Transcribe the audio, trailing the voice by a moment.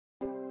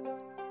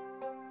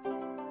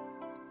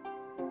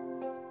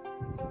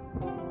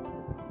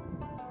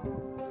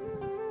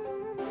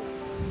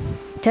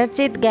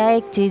चर्चित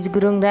गायक चिज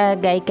गुरुङ र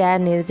गायिका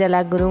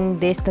निर्जला गुरुङ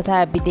देश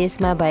तथा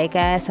विदेशमा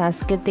भएका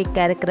सांस्कृतिक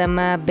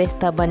कार्यक्रममा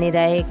व्यस्त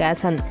बनिरहेका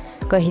छन्।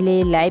 कहिले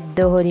लाइभ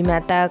दोहोरीमा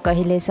त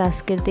कहिले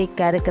सांस्कृतिक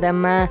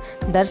कार्यक्रममा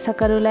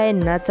दर्शकहरूलाई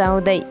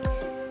नचाउँदै।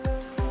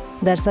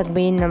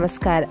 दर्शकबिन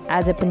नमस्कार,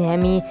 आज पनि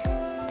हामी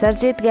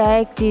चर्चित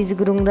गायक चिज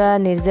गुरुङ र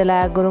निर्जला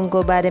गुरुङको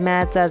बारेमा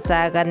चर्चा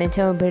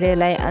गर्नेछौँ।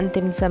 भिडियोलाई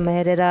अन्तिमसम्म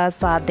हेरेर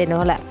साथ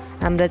दिनुहोला।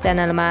 हाम्रो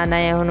च्यानलमा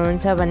नयाँ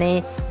हुनुहुन्छ भने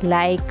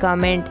लाइक,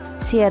 कमेन्ट,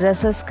 सेयर र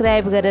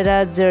सब्सक्राइब गरेर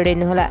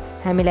जोडिनुहोला।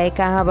 हामीलाई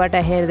कहाँबाट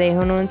हेर्दै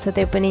हुनुहुन्छ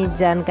त्यो पनि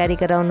जानकारी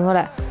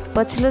गराउनुहोला।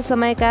 पछिल्लो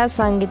समयका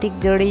साङ्गीतिक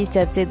जोडी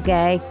चर्चित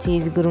गायक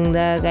चिज गुरुङ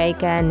र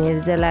गायिका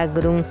निर्जला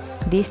गुरुङ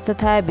देश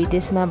तथा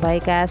विदेशमा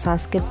भएका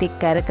सांस्कृतिक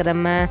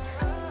कार्यक्रममा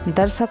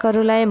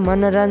दर्शकहरूलाई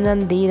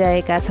मनोरञ्जन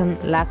दिइरहेका छन्।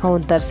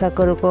 लाखौँ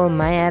दर्शकहरूको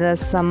माया र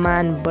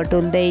सम्मान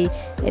बटुल्दै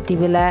यति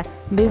बेला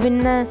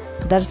विभिन्न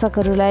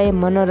दर्शकहरूलाई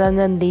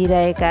मनोरञ्जन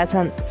दिइरहेका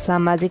छन्।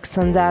 सामाजिक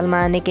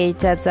सञ्जालमा निकै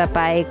चर्चा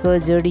पाएको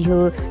जोडी हो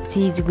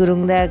चिज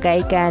गुरुङ र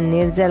गायिका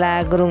निर्जला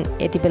गुरुङ।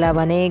 यति बेला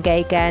भने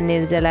गायिका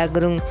निर्जला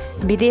गुरुङ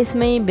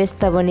विदेशमै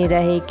व्यस्त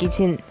बनिरहेकी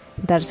छिन्।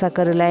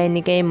 दर्शकहरूलाई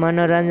निकै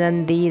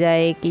मनोरञ्जन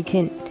दिइरहेकी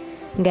छिन्।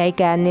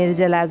 गायिका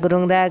निर्जला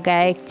गुरुङ र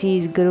गायक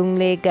चिज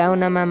गुरुङले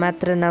गाउनमा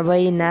मात्र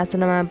नभई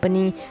नाच्नमा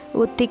पनि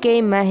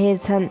उत्तिकै माहिर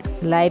छन्।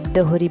 लाइभ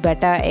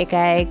दोहोरीबाट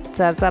एकाएक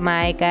चर्चामा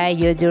आएका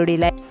यो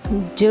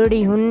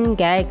जोडी हुन्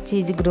गायक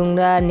चिज गुरुङ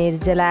र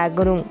निर्जला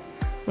गुरुङ।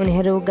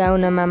 उनीहरू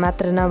गाउनमा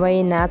मात्र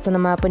नभई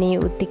नाच्नमा पनि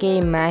उत्तिकै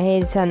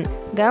माहिर छन्।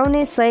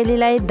 गाउने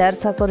शैलीलाई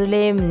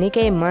दर्शकहरूले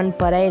निकै मन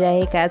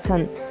पराइरहेका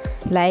छन्।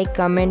 लाइक,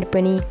 कमेन्ट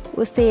पनि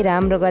उस्तै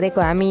राम्रो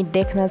गरेको हामी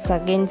देख्न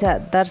सकिन्छ।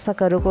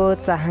 दर्शकहरूको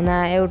चाहना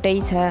एउटै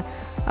छ,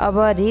 अब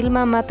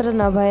रिलमा मात्र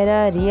नभएर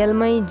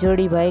रियलमै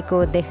जोडी भएको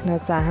देख्न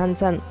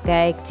चाहन्छन्।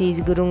 गायक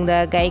चिज गुरुङ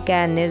र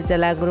गायिका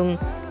निर्जला गुरुङ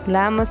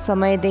लामो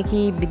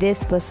समयदेखि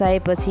विदेश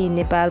बसाएपछि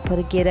नेपाल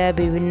फर्किएर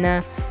विभिन्न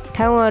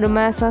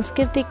ठाउँहरूमा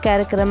सांस्कृतिक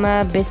कार्यक्रममा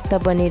व्यस्त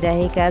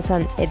बनिरहेका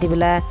छन्। यति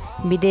बेला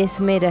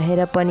विदेशमै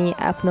रहेर पनि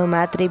आफ्नो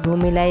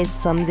मातृभूमिलाई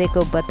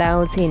सम्झेको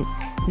बताउँछिन्।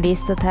 देश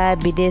तथा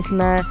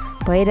विदेशमा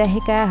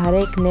भइरहेका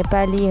हरेक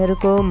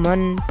नेपालीहरूको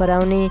मन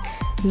पराउने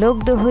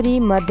लोकदोहोरी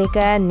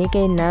मध्येका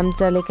निकै नाम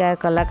चलेका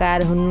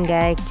कलाकार हुन्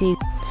गायक चिज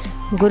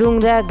गुरुङ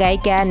र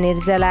गायिका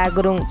निर्जला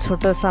गुरुङ।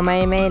 छोटो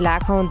समयमै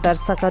लाखौँ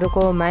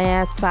दर्शकहरूको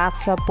माया, साथ,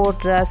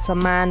 सपोर्ट र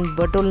सम्मान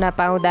बटुल्न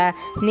पाउँदा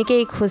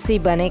निकै खुसी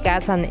बनेका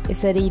छन्।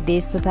 यसरी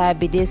देश तथा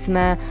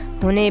विदेशमा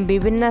हुने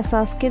विभिन्न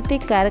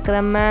सांस्कृतिक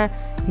कार्यक्रममा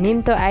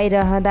निम्तो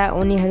आइरहँदा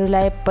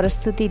उनीहरूलाई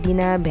प्रस्तुति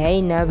दिन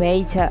भ्याइ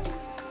नभ्याइ छ।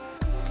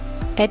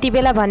 यति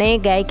बेला भने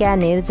गायिका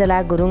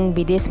निर्जला गुरुङ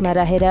विदेशमा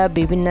रहेर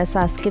विभिन्न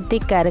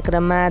सांस्कृतिक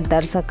कार्यक्रममा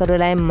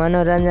दर्शकहरूलाई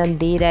मनोरञ्जन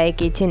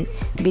दिइरहेकी छिन्।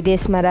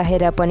 विदेशमा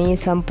रहेर पनि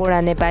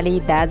सम्पूर्ण नेपाली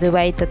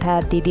दाजुभाइ तथा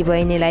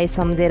दिदीबहिनीलाई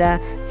सम्झेर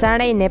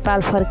चाँडै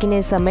नेपाल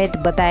फर्किने समेत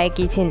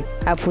बताएकी छिन्।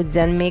 आफू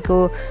जन्मेको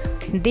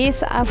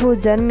देश, आफू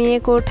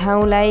जन्मिएको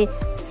ठाउँलाई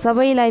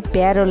सबैलाई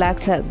प्यारो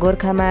लाग्छ।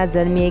 गोर्खामा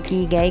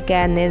जन्मिएकी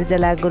गायिका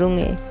निर्जला गुरुङ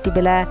यति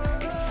बेला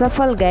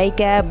सफल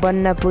गायिका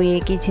बन्न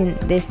पुगेकी छिन्।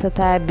 देश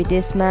तथा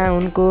विदेशमा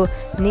उनको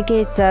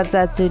निकै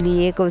चर्चा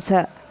चुलिएको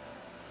छ।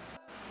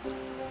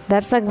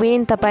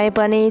 दर्शकबिन, तपाईँ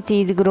पनि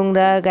चिज गुरुङ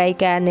र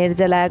गायिका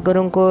निर्जला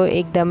गुरुङको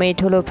एकदमै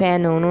ठुलो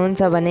फ्यान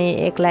हुनुहुन्छ भने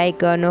एक लाइक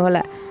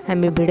गर्नुहोला।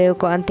 हामी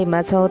भिडियोको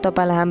अन्तिममा छौँ।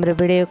 तपाईँलाई हाम्रो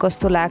भिडियो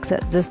कस्तो लाग्छ?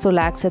 जस्तो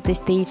लाग्छ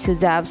त्यस्तै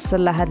सुझाव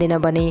सल्लाह दिन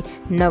भने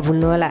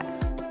नभुल्नुहोला।